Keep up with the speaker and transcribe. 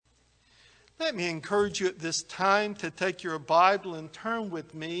Let me encourage you at this time to take your Bible and turn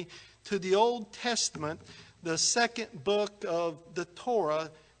with me to the Old Testament, the second book of the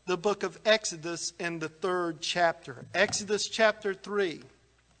Torah, the book of Exodus, and the third chapter. Exodus chapter 3.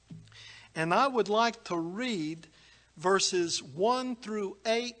 And I would like to read verses 1 through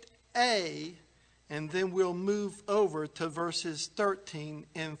 8a, and then we'll move over to verses 13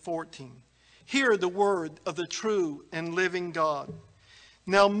 and 14. Hear the word of the true and living God.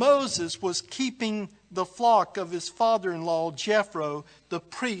 Now Moses was keeping the flock of his father-in-law Jethro, the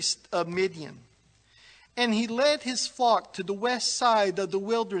priest of Midian. And he led his flock to the west side of the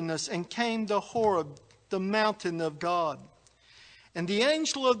wilderness and came to Horeb, the mountain of God. And the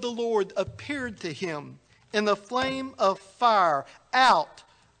angel of the Lord appeared to him in a flame of fire out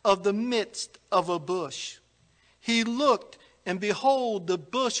of the midst of a bush. He looked, and behold, the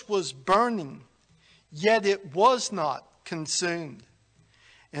bush was burning, yet it was not consumed.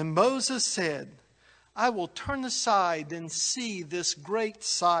 And Moses said, I will turn aside and see this great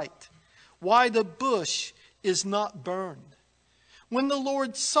sight, why the bush is not burned. When the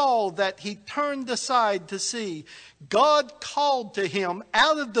Lord saw that he turned aside to see, God called to him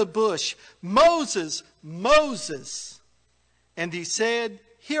out of the bush, Moses, Moses. And he said,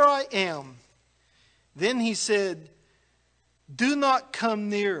 Here I am. Then he said, Do not come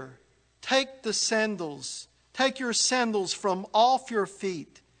near. Take your sandals from off your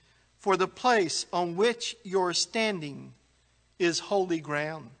feet, for the place on which you're standing is holy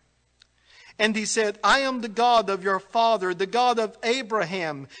ground. And he said, I am the God of your father, the God of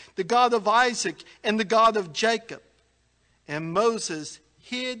Abraham, the God of Isaac, and the God of Jacob. And Moses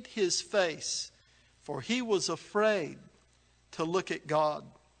hid his face, for he was afraid to look at God.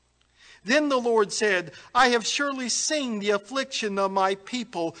 Then the Lord said, I have surely seen the affliction of my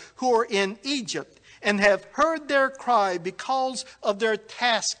people who are in Egypt, and have heard their cry because of their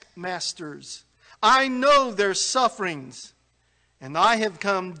taskmasters. I know their sufferings, and I have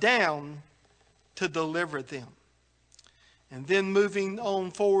come down to deliver them. And then moving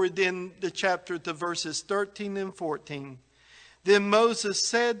on forward in the chapter to verses 13 and 14. Then Moses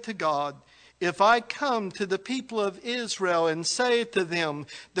said to God, If I come to the people of Israel and say to them,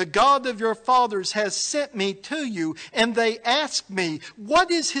 The God of your fathers has sent me to you, and they ask me, What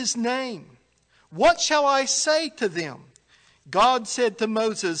is his name? What shall I say to them? God said to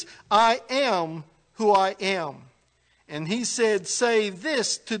Moses, I am who I am. And he said, Say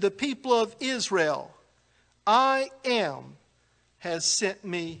this to the people of Israel, I am has sent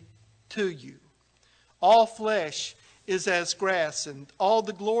me to you. All flesh is as grass, and all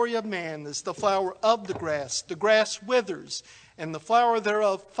the glory of man is the flower of the grass. The grass withers, and the flower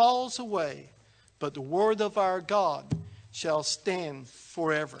thereof falls away. But the word of our God shall stand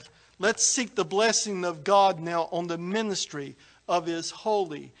forever. Let's seek the blessing of God now on the ministry of his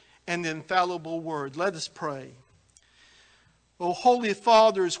holy and infallible word. Let us pray. O Holy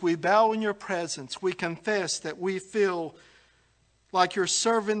Father, as we bow in your presence, we confess that we feel like your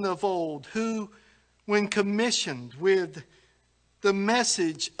servant of old, who, when commissioned with the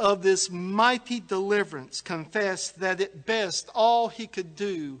message of this mighty deliverance, confessed that at best all he could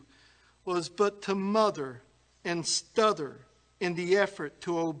do was but to mutter and stutter in the effort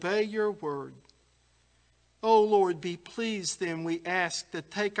to obey your word. O Lord, be pleased then, we ask, to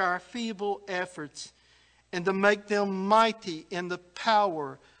take our feeble efforts and to make them mighty in the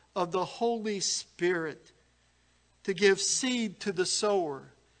power of the Holy Spirit, to give seed to the sower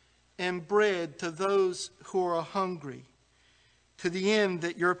and bread to those who are hungry, to the end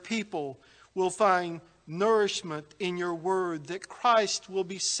that your people will find nourishment in your word, that Christ will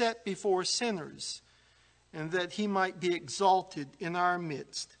be set before sinners, and that he might be exalted in our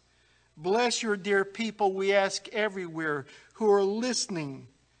midst. Bless your dear people, we ask everywhere, who are listening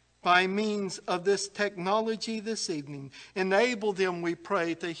by means of this technology this evening. Enable them, we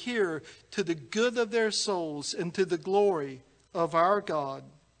pray, to hear to the good of their souls and to the glory of our God.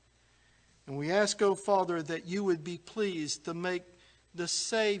 And we ask, O Father, that you would be pleased to make the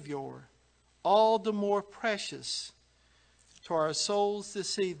Savior all the more precious to our souls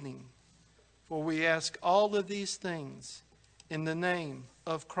this evening. For we ask all of these things in the name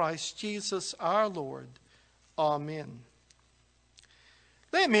of Christ Jesus our Lord. Amen.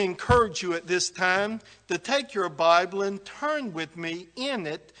 Let me encourage you at this time to take your Bible and turn with me in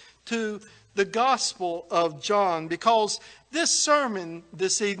it to the Gospel of John, because This sermon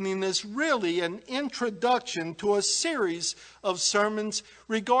this evening is really an introduction to a series of sermons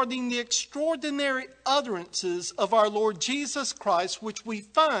regarding the extraordinary utterances of our Lord Jesus Christ, which we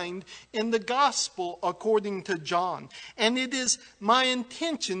find in the Gospel according to John. And it is my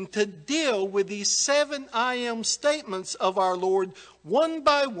intention to deal with these 7 I am statements of our Lord one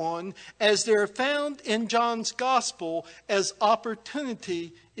by one as they're found in John's Gospel as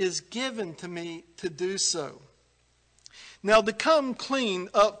opportunity is given to me to do so. Now, to come clean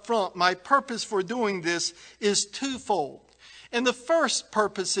up front, my purpose for doing this is twofold. And the first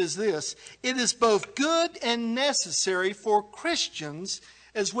purpose is this: it is both good and necessary for Christians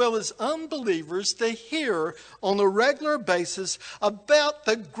as well as unbelievers to hear on a regular basis about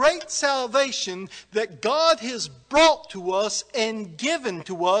the great salvation that God has brought to us and given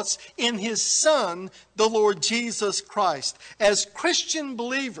to us in His Son, the Lord Jesus Christ. As Christian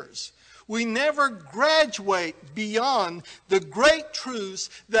believers, we never graduate beyond the great truths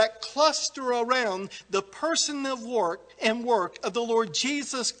that cluster around the person of work of the Lord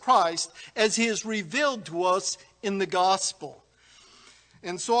Jesus Christ as He is revealed to us in the gospel.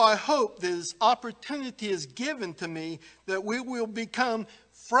 And so I hope that as opportunity is given to me, that we will become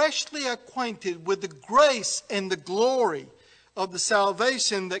freshly acquainted with the grace and the glory of the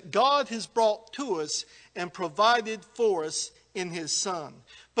salvation that God has brought to us and provided for us in His Son.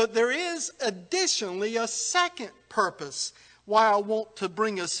 But there is additionally a second purpose why I want to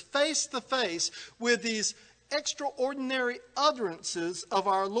bring us face to face with these extraordinary utterances of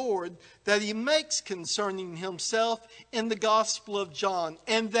our Lord that He makes concerning Himself in the Gospel of John.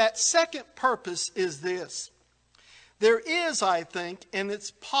 And that second purpose is this: there is, I think, and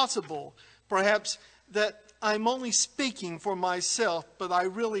it's possible, perhaps, that I'm only speaking for myself, but I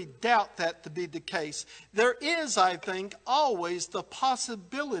really doubt that to be the case. There is, I think, always the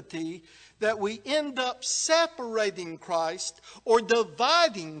possibility that we end up separating Christ or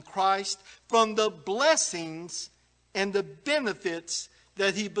dividing Christ from the blessings and the benefits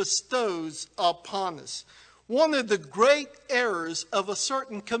that He bestows upon us. One of the great errors of a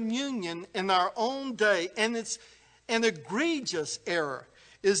certain communion in our own day, and it's an egregious error,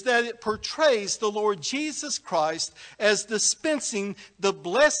 is that it portrays the Lord Jesus Christ as dispensing the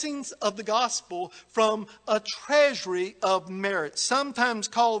blessings of the gospel from a treasury of merit, sometimes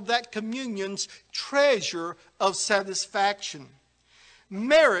called that communion's treasure of satisfaction.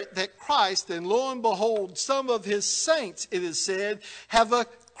 Merit that Christ, and lo and behold, some of His saints, it is said, have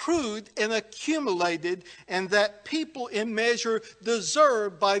accrued and accumulated, and that people in measure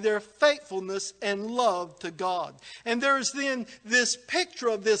deserve by their faithfulness and love to God. And there's then this picture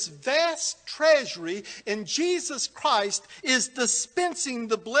of this vast treasury, and Jesus Christ is dispensing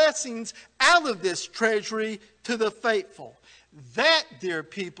the blessings out of this treasury to the faithful. That, dear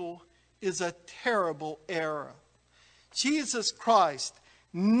people, is a terrible error. Jesus Christ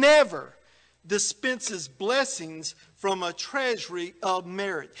never dispenses blessings from a treasury of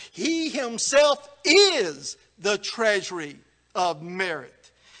merit. He Himself is the treasury of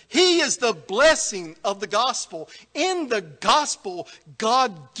merit. He is the blessing of the gospel. In the gospel,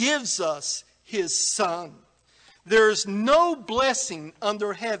 God gives us His Son. There is no blessing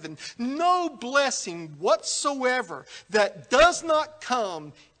under heaven, no blessing whatsoever that does not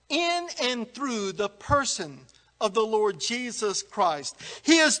come in and through the person of the Lord Jesus Christ.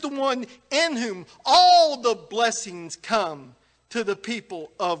 He is the one in whom all the blessings come to the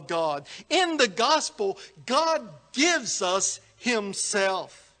people of God. In the gospel, God gives us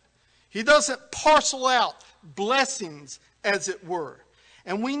Himself. He doesn't parcel out blessings, as it were.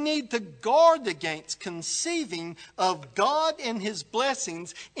 And we need to guard against conceiving of God and His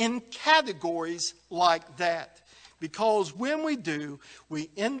blessings in categories like that. Because when we do,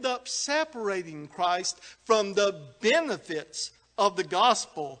 we end up separating Christ from the benefits of the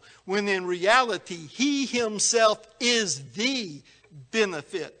gospel, when in reality, He Himself is the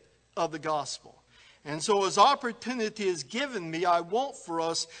benefit of the gospel. And so as opportunity is given me, I want for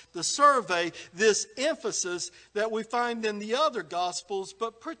us to survey this emphasis that we find in the other gospels,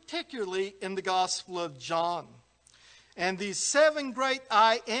 but particularly in the Gospel of John. And these 7 great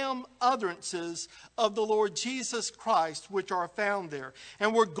I am utterances of the Lord Jesus Christ, which are found there.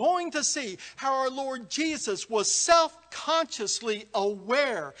 And we're going to see how our Lord Jesus was self-consciously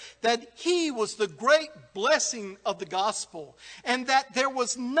aware that He was the great blessing of the gospel, and that there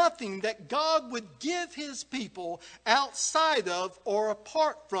was nothing that God would give His people outside of or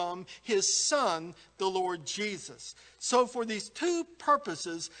apart from His Son, the Lord Jesus. So for these 2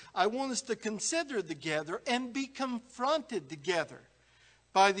 purposes, I want us to consider together and be confronted together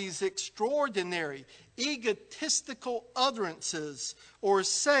by these extraordinary, egotistical utterances or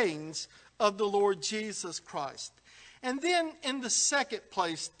sayings of the Lord Jesus Christ. And then in the second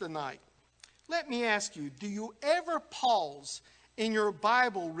place tonight, let me ask you, do you ever pause in your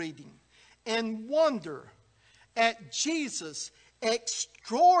Bible reading and wonder at Jesus'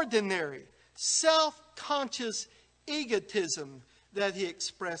 extraordinary self-conscious egotism that he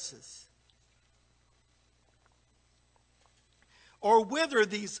expresses? Or whether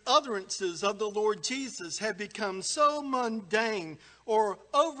these utterances of the Lord Jesus have become so mundane or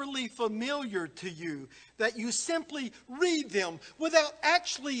overly familiar to you that you simply read them without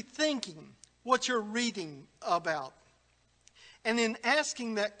actually thinking what you're reading about. And in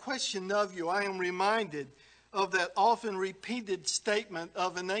asking that question of you, I am reminded of that often repeated statement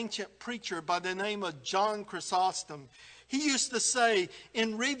of an ancient preacher by the name of John Chrysostom. He used to say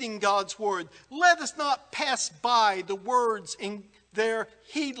in reading God's word, let us not pass by the words in there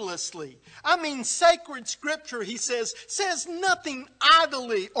heedlessly. I mean, sacred scripture, he says nothing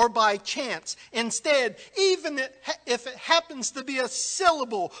idly or by chance. Instead, even if it happens to be a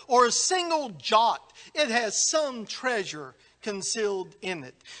syllable or a single jot, it has some treasure concealed in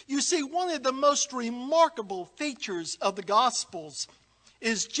it. You see, one of the most remarkable features of the Gospels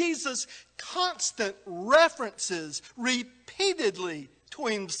is Jesus' constant references repeatedly to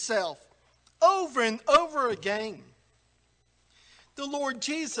himself over and over again. The Lord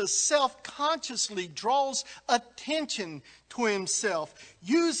Jesus self-consciously draws attention to himself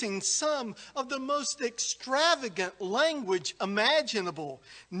using some of the most extravagant language imaginable.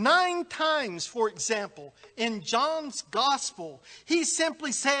 9 times, for example, in John's Gospel, he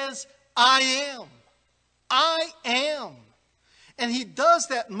simply says, I am. I am. And he does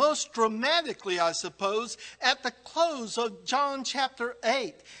that most dramatically, I suppose, at the close of John chapter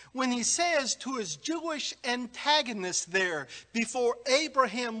 8, when he says to his Jewish antagonist there, before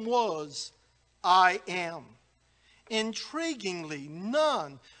Abraham was, I am. Intriguingly,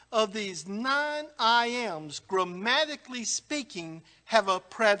 none of these 9 I ams, grammatically speaking, have a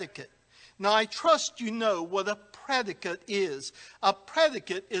predicate. Now, I trust you know what a predicate is. A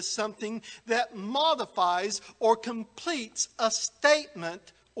predicate is something that modifies or completes a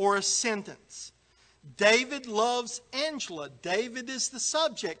statement or a sentence. David loves Angela. David is the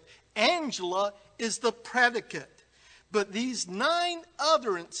subject. Angela is the predicate. But these 9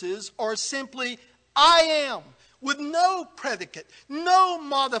 utterances are simply I am, with no predicate, no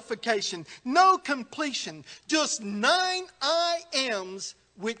modification, no completion, just 9 I ams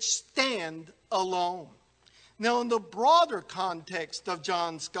which stand alone. Now, in the broader context of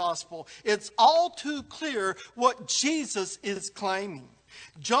John's Gospel, it's all too clear what Jesus is claiming.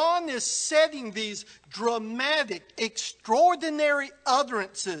 John is setting these dramatic, extraordinary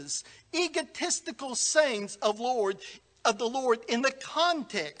utterances, egotistical sayings of the Lord in the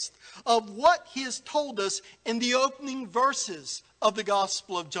context of what he has told us in the opening verses of the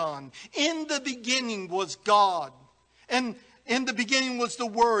Gospel of John. In the beginning was God, and in the beginning was the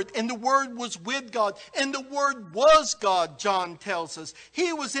Word, and the Word was with God, and the Word was God, John tells us.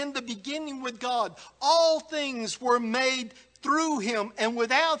 He was in the beginning with God. All things were made through him, and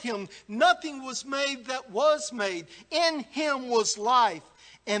without him nothing was made that was made. In him was life,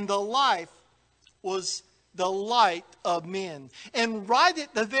 and the life was the light of men. And right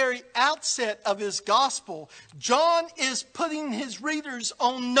at the very outset of his gospel, John is putting his readers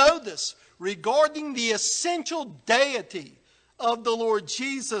on notice regarding the essential deity of the Lord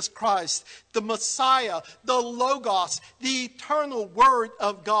Jesus Christ, the Messiah, the Logos, the eternal Word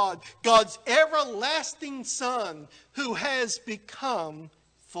of God, God's everlasting Son who has become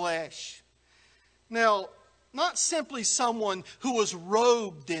flesh. Now, not simply someone who was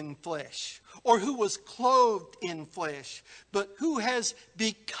robed in flesh or who was clothed in flesh, but who has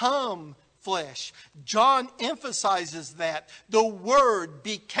become flesh. John emphasizes that the Word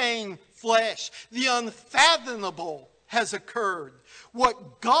became flesh. The unfathomable has occurred.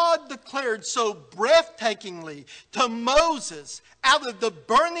 What God declared so breathtakingly to Moses out of the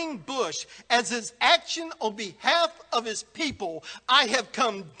burning bush as his action on behalf of his people, I have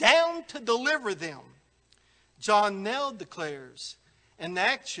come down to deliver them. John now declares an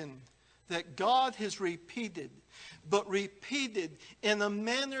action that God has repeated, but repeated in a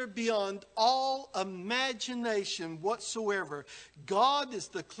manner beyond all imagination whatsoever. God is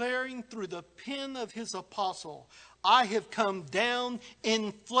declaring through the pen of his apostle, I have come down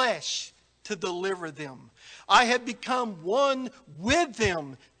in flesh to deliver them. I have become one with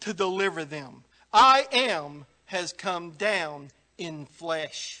them to deliver them. I am has come down in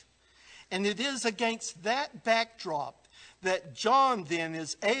flesh. And it is against that backdrop that John then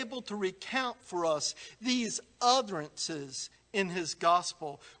is able to recount for us these utterances in his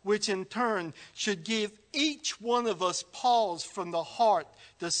gospel, which in turn should give each one of us pause from the heart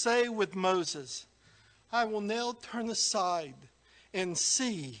to say with Moses, I will now turn aside and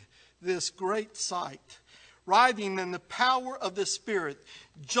see this great sight. Writing in the power of the Spirit,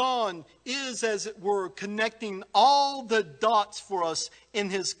 John is, as it were, connecting all the dots for us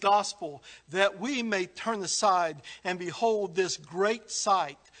in his gospel, that we may turn aside and behold this great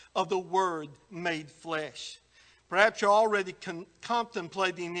sight of the Word made flesh. Perhaps you're already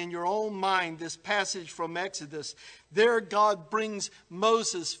contemplating in your own mind this passage from Exodus. There God brings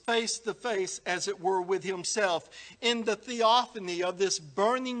Moses face to face, as it were, with himself in the theophany of this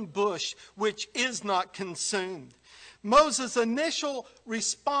burning bush which is not consumed. Moses' initial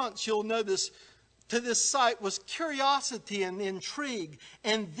response, you'll notice, to this sight was curiosity and intrigue,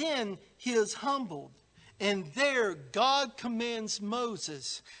 and then he is humbled. And there God commands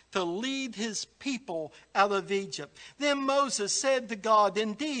Moses to lead his people out of Egypt. Then Moses said to God,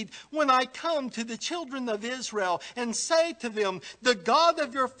 indeed, when I come to the children of Israel and say to them, the God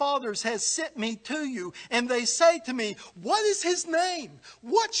of your fathers has sent me to you, and they say to me, what is his name?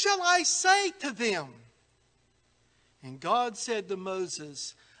 What shall I say to them? And God said to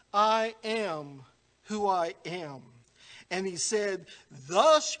Moses, I am who I am. And he said,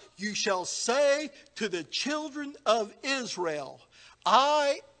 thus you shall say to the children of Israel,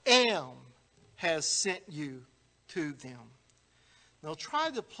 I am has sent you to them. Now try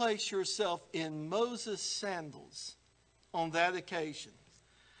to place yourself in Moses' sandals on that occasion.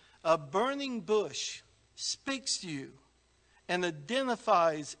 A burning bush speaks to you and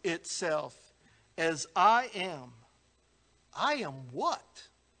identifies itself as I am. I am what?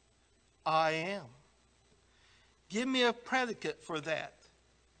 I am. Give me a predicate for that.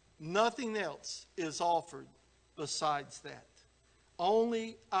 Nothing else is offered besides that.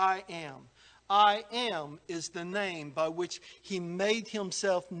 Only I am. I am is the name by which he made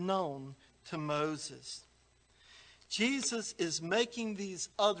himself known to Moses. Jesus is making these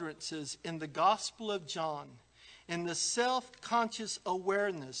utterances in the Gospel of John in the self-conscious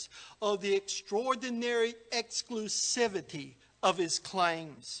awareness of the extraordinary exclusivity of his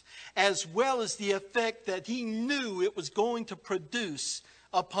claims, as well as the effect that he knew it was going to produce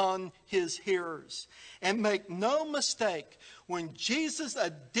upon his hearers. And make no mistake, when Jesus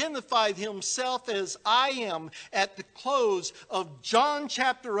identified himself as I am at the close of John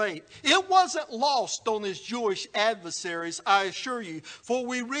chapter 8, it wasn't lost on his Jewish adversaries, I assure you. For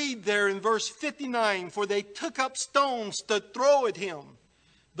we read there in verse 59, for they took up stones to throw at him.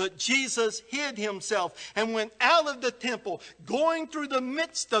 But Jesus hid himself and went out of the temple, going through the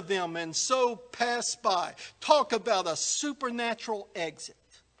midst of them, and so passed by. Talk about a supernatural exit.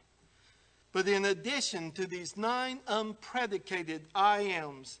 But in addition to these 9 unpredicated I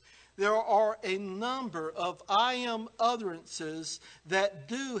ams, there are a number of I am utterances that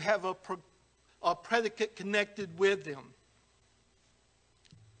do have a predicate connected with them.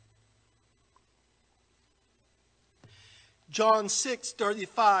 John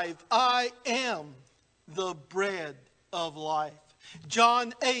 6:35, I am the bread of life.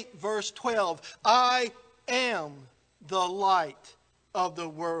 John 8 verse 12, I am the light of the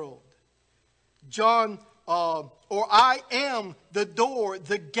world. I am the door,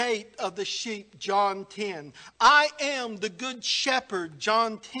 the gate of the sheep, John 10. I am the good shepherd,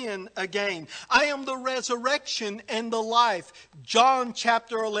 John 10 again. I am the resurrection and the life, John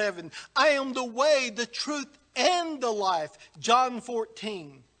chapter 11. I am the way, the truth, and the life, John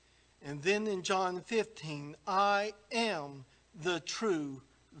 14. And then in John 15, I am the true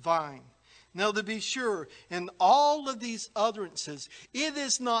vine. Now to be sure, in all of these utterances, it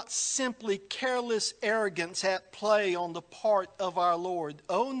is not simply careless arrogance at play on the part of our Lord.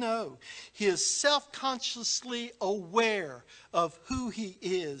 Oh no, he is self-consciously aware of who he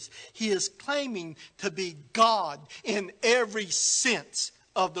is. He is claiming to be God in every sense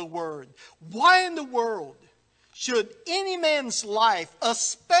of the word. Why in the world should any man's life,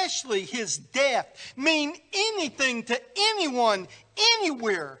 especially his death, mean anything to anyone,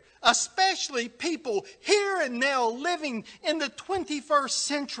 anywhere, especially people here and now living in the 21st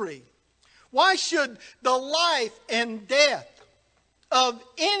century? Why should the life and death of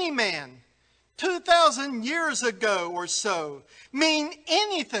any man 2,000 years ago or so mean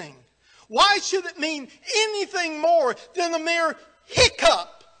anything? Why should it mean anything more than a mere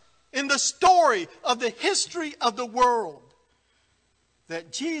hiccup in the story of the history of the world?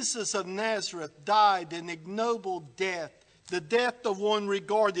 That Jesus of Nazareth died an ignoble death, the death of one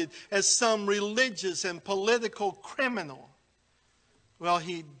regarded as some religious and political criminal. Well,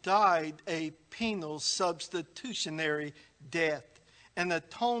 he died a penal substitutionary death, an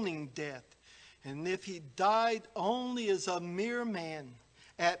atoning death. And if he died only as a mere man,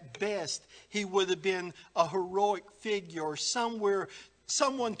 at best, he would have been a heroic figure, somewhere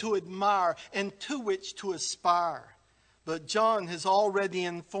someone to admire and to which to aspire. But John has already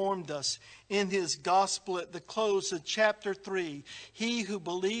informed us in his gospel at the close of chapter 3, he who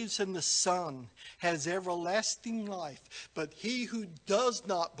believes in the Son has everlasting life, but he who does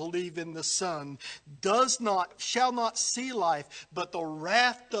not believe in the Son shall not see life, but the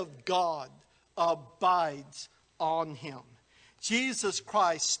wrath of God abides on him. Jesus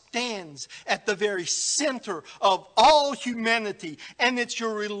Christ stands at the very center of all humanity, and it's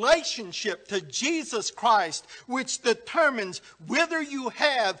your relationship to Jesus Christ which determines whether you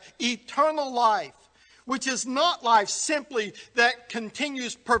have eternal life, which is not life simply that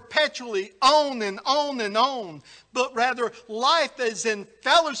continues perpetually on and on and on, but rather life that is in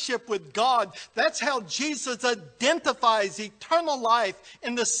fellowship with God. That's how Jesus identifies eternal life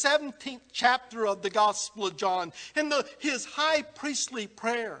in the 17th chapter of the Gospel of John, in his high priestly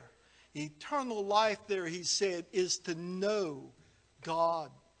prayer. Eternal life there, he said, is to know God.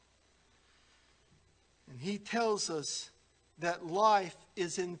 And he tells us that life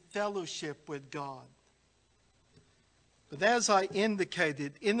is in fellowship with God. But as I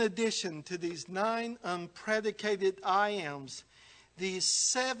indicated, in addition to these 9 unpredicated I ams, these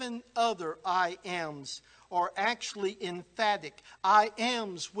 7 other I ams are actually emphatic. I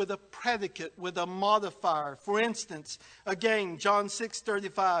ams with a predicate, with a modifier. For instance, again, John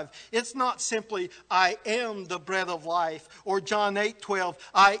 6:35, it's not simply I am the bread of life, or John 8:12,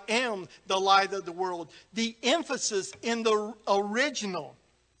 I am the light of the world. The emphasis in the original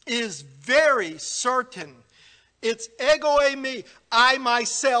is very certain. It's ego eimi. I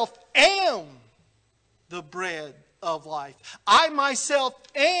myself am the bread of life. I myself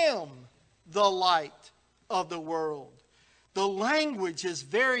am the light of the world. The language is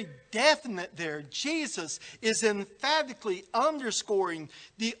very definite there. Jesus is emphatically underscoring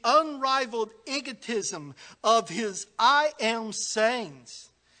the unrivaled egotism of his I am sayings.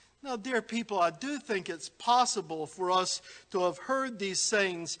 Now, dear people, I do think it's possible for us to have heard these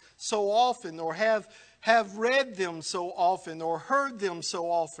sayings so often, or have read them so often, or heard them so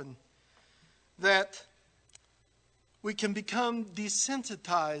often, that we can become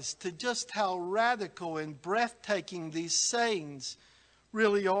desensitized to just how radical and breathtaking these sayings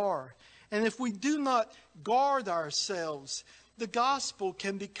really are. And if we do not guard ourselves, the gospel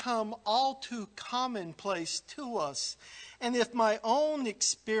can become all too commonplace to us. And if my own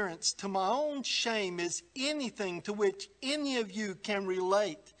experience, to my own shame, is anything to which any of you can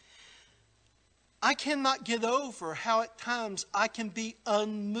relate, I cannot get over how at times I can be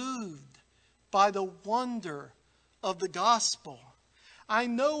unmoved by the wonder of the gospel. I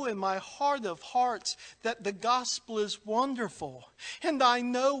know in my heart of hearts that the gospel is wonderful, and I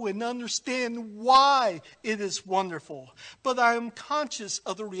know and understand why it is wonderful. But I am conscious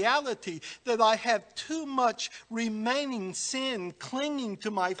of the reality that I have too much remaining sin clinging to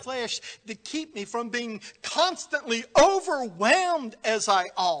my flesh to keep me from being constantly overwhelmed as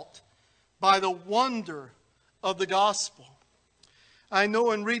I ought by the wonder of the gospel. I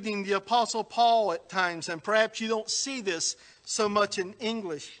know in reading the Apostle Paul at times, and perhaps you don't see this so much in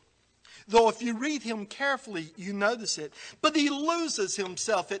English, though if you read him carefully, you notice it, but he loses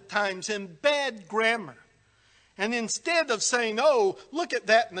himself at times in bad grammar. And instead of saying, oh, look at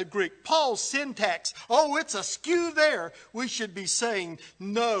that in the Greek, Paul's syntax, oh, it's askew there, we should be saying,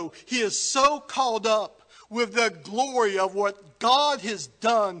 no, he is so caught up with the glory of what God has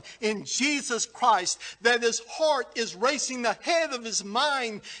done in Jesus Christ, that his heart is racing ahead of his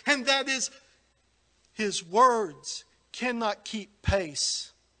mind, and that is his words cannot keep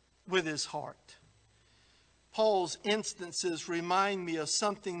pace with his heart. Paul's instances remind me of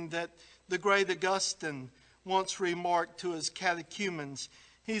something that the great Augustine once remarked to his catechumens.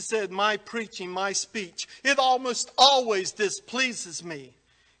 He said, my preaching, my speech, it almost always displeases me.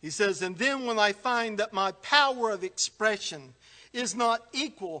 He says, and then when I find that my power of expression is not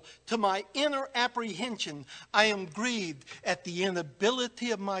equal to my inner apprehension, I am grieved at the inability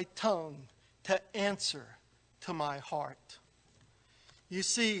of my tongue to answer to my heart. You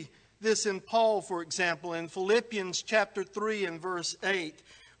see this in Paul, for example, in Philippians chapter 3 and verse 8,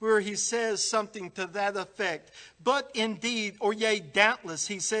 where he says something to that effect. But indeed, or yea, doubtless,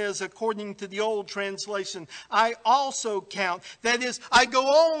 he says, according to the old translation, I also count, that is, I go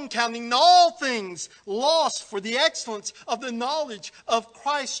on counting all things lost for the excellence of the knowledge of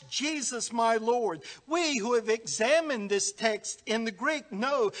Christ Jesus my Lord. We who have examined this text in the Greek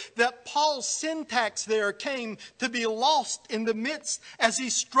know that Paul's syntax there came to be lost in the midst as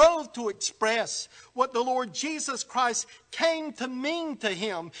he strove to express what the Lord Jesus Christ came to mean to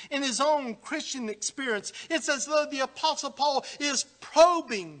him in his own Christian experience. It's as though the Apostle Paul is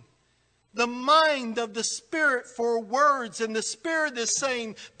probing the mind of the Spirit for words. And the Spirit is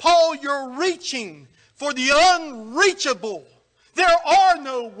saying, Paul, you're reaching for the unreachable. There are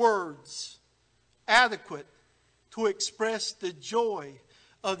no words adequate to express the joy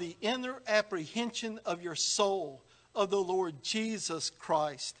of the inner apprehension of your soul of the Lord Jesus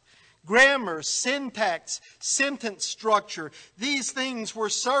Christ. Grammar, syntax, sentence structure, these things were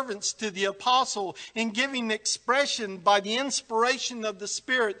servants to the apostle in giving expression by the inspiration of the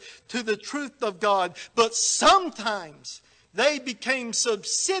Spirit to the truth of God. But sometimes they became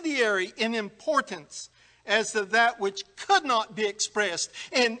subsidiary in importance as to that which could not be expressed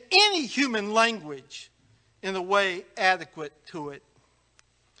in any human language in a way adequate to it.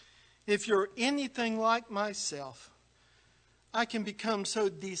 If you're anything like myself, I can become so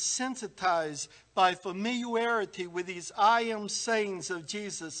desensitized by familiarity with these I am sayings of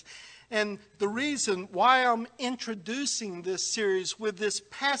Jesus. And the reason why I'm introducing this series with this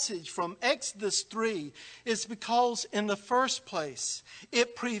passage from Exodus 3 is because, in the first place,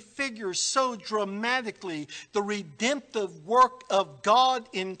 it prefigures so dramatically the redemptive work of God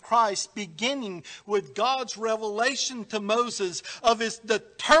in Christ, beginning with God's revelation to Moses of his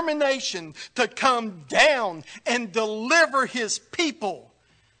determination to come down and deliver his people.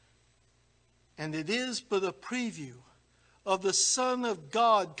 And it is but a preview of the Son of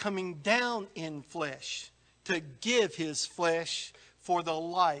God coming down in flesh to give his flesh for the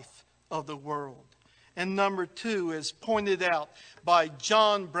life of the world. And number two, as pointed out by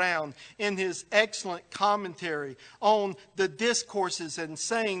John Brown in his excellent commentary on the discourses and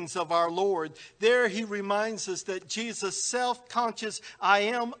sayings of our Lord, there he reminds us that Jesus' self-conscious I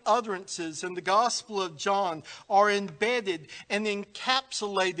am utterances in the Gospel of John are embedded and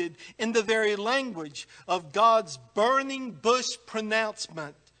encapsulated in the very language of God's burning bush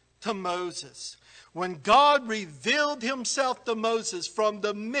pronouncement to Moses. When God revealed himself to Moses from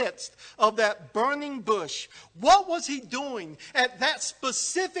the midst of that burning bush, what was he doing at that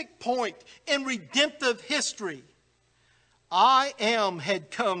specific point in redemptive history? I am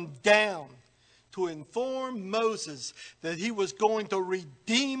had come down to inform Moses that he was going to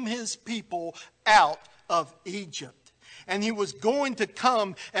redeem his people out of Egypt. And he was going to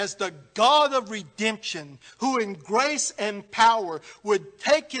come as the God of redemption, who in grace and power would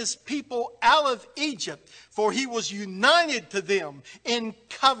take his people out of Egypt, for he was united to them in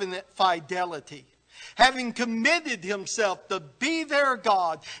covenant fidelity, having committed himself to be their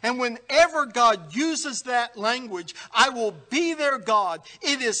God. And whenever God uses that language, I will be their God,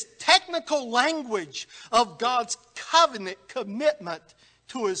 it is technical language of God's covenant commitment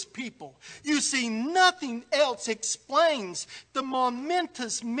to his people. You see, nothing else explains the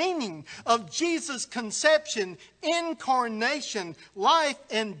momentous meaning of Jesus' conception, incarnation, life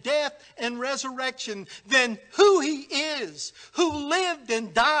and death and resurrection than who he is, who lived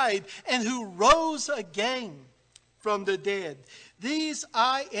and died and who rose again from the dead. These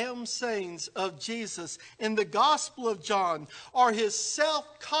I am sayings of Jesus in the Gospel of John are his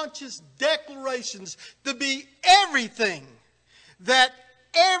self-conscious declarations to be everything that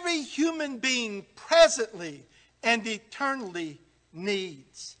every human being presently and eternally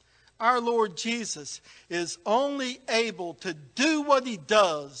needs. Our Lord Jesus is only able to do what he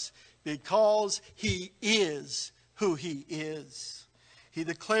does because he is who he is. He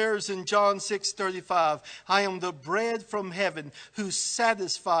declares in John 6:35, I am the bread from heaven who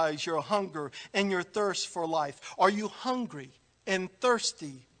satisfies your hunger and your thirst for life. Are you hungry and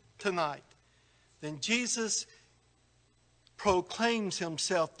thirsty tonight? Then Jesus proclaims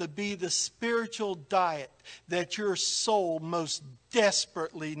himself to be the spiritual diet that your soul most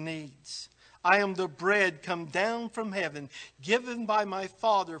desperately needs. I am the bread come down from heaven, given by my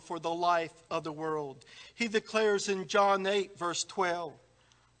Father for the life of the world. He declares in John 8, verse 12,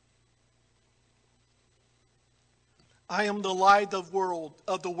 I am the light of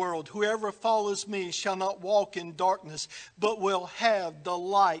the world. Whoever follows me shall not walk in darkness, but will have the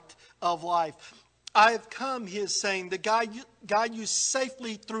light of life. I have come, he is saying, to guide you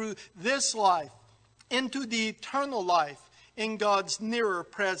safely through this life into the eternal life in God's nearer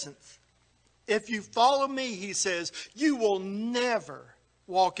presence. If you follow me, he says, you will never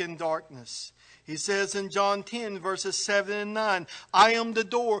walk in darkness. He says in John 10, verses 7 and 9, I am the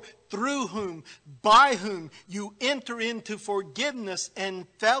door through whom, by whom you enter into forgiveness and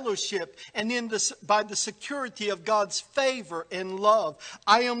fellowship and by the security of God's favor and love.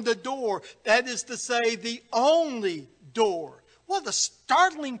 I am the door, that is to say, the only door. What a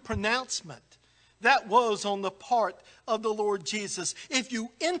startling pronouncement that was on the part of the Lord Jesus. If you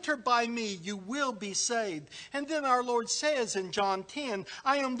enter by me, you will be saved. And then our Lord says in John 10,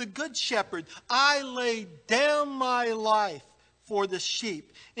 I am the good shepherd. I lay down my life for the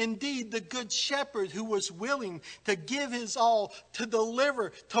sheep. Indeed, the good shepherd who was willing to give his all to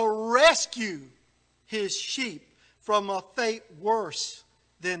deliver, to rescue his sheep from a fate worse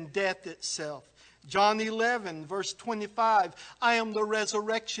than death itself. John 11, verse 25, I am the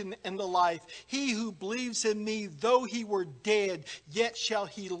resurrection and the life. He who believes in me, though he were dead, yet shall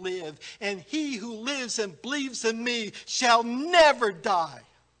he live. And he who lives and believes in me shall never die.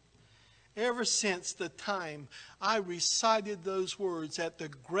 Ever since the time I recited those words at the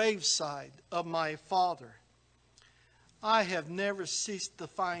graveside of my father, I have never ceased to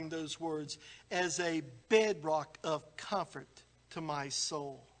find those words as a bedrock of comfort to my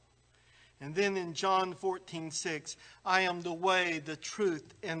soul. And then in John 14:6, I am the way, the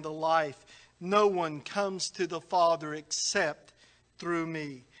truth, and the life. No one comes to the Father except through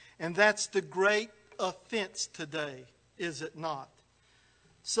me. And that's the great offense today, is it not?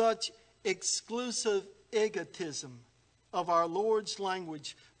 Such exclusive egotism of our Lord's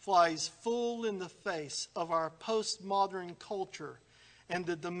language flies full in the face of our postmodern culture and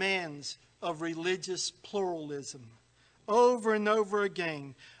the demands of religious pluralism. Over and over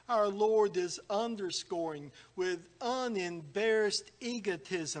again, our Lord is underscoring with unembarrassed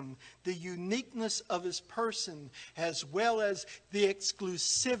egotism the uniqueness of his person as well as the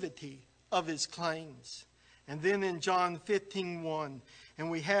exclusivity of his claims. And then in John 15:1, and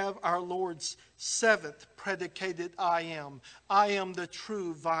we have our Lord's seventh predicated I am. I am the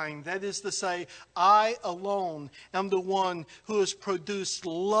true vine. That is to say, I alone am the one who has produced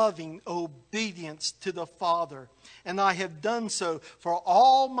loving obedience to the Father. And I have done so for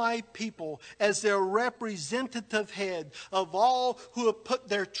all my people as their representative head of all who have put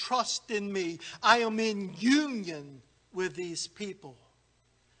their trust in me. I am in union with these people.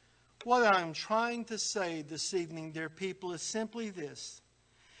 What I'm trying to say this evening, dear people, is simply this: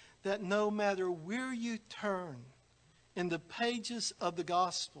 that no matter where you turn in the pages of the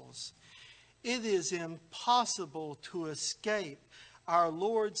Gospels, it is impossible to escape our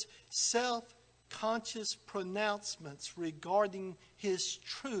Lord's self-conscious pronouncements regarding his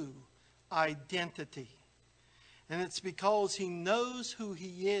true identity. And it's because he knows who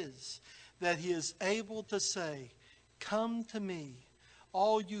he is that he is able to say, "Come to me,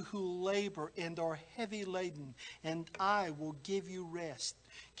 all you who labor and are heavy laden, and I will give you rest."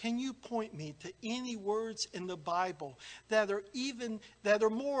 Can you point me to any words in the Bible that are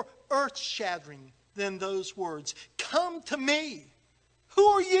more earth-shattering than those words? Come to me. Who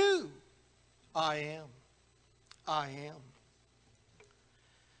are you? I am. I am.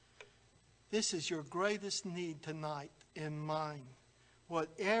 This is your greatest need tonight and mine.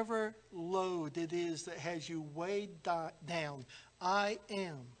 Whatever load it is that has you weighed down, I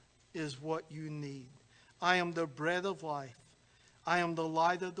am is what you need. I am the bread of life. I am the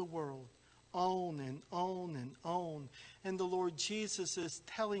light of the world. On and on and on. And the Lord Jesus is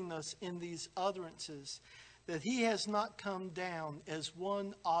telling us in these utterances that he has not come down as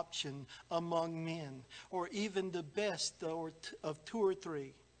one option among men, or even the best of two or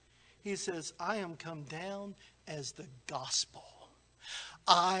three. He says, I am come down as the gospel.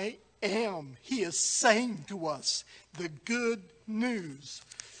 I am. He is saying to us the good news.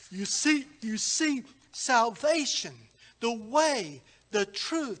 You see, salvation, the way, the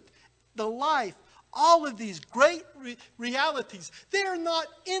truth, the life, all of these great realities, they are not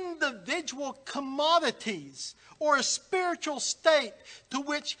individual commodities or a spiritual state to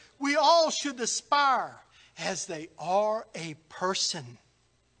which we all should aspire, as they are a person.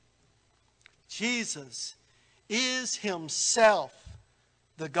 Jesus is himself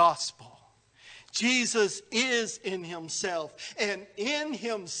the gospel. Jesus is in himself, and in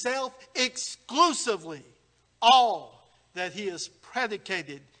himself exclusively, all that he has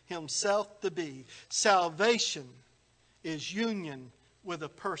predicated himself to be. Salvation is union with a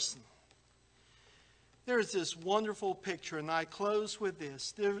person. There's this wonderful picture, and I close with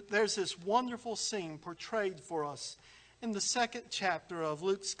this. There's this wonderful scene portrayed for us in the 2nd chapter of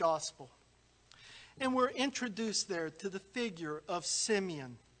Luke's Gospel. And we're introduced there to the figure of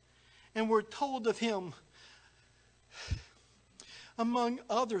Simeon. And we're told of him, among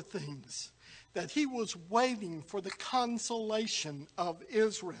other things, that he was waiting for the consolation of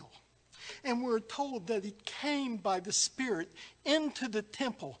Israel. And we're told that he came by the Spirit into the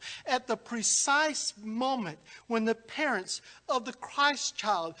temple at the precise moment when the parents of the Christ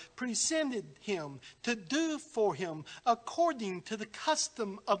child presented him to do for him according to the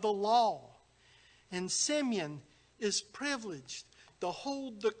custom of the law. And Simeon is privileged to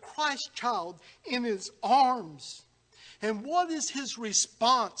hold the Christ child in his arms. And what is his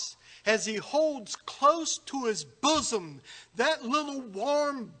response as he holds close to his bosom that little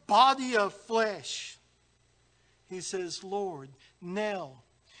warm body of flesh? He says, Lord, now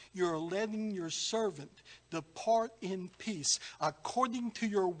you're letting your servant depart in peace according to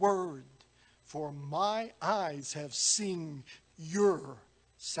your word. For my eyes have seen your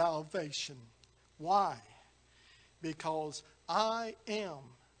salvation. Why? Because I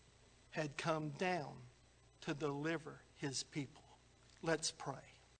had come down to deliver his people. Let's pray.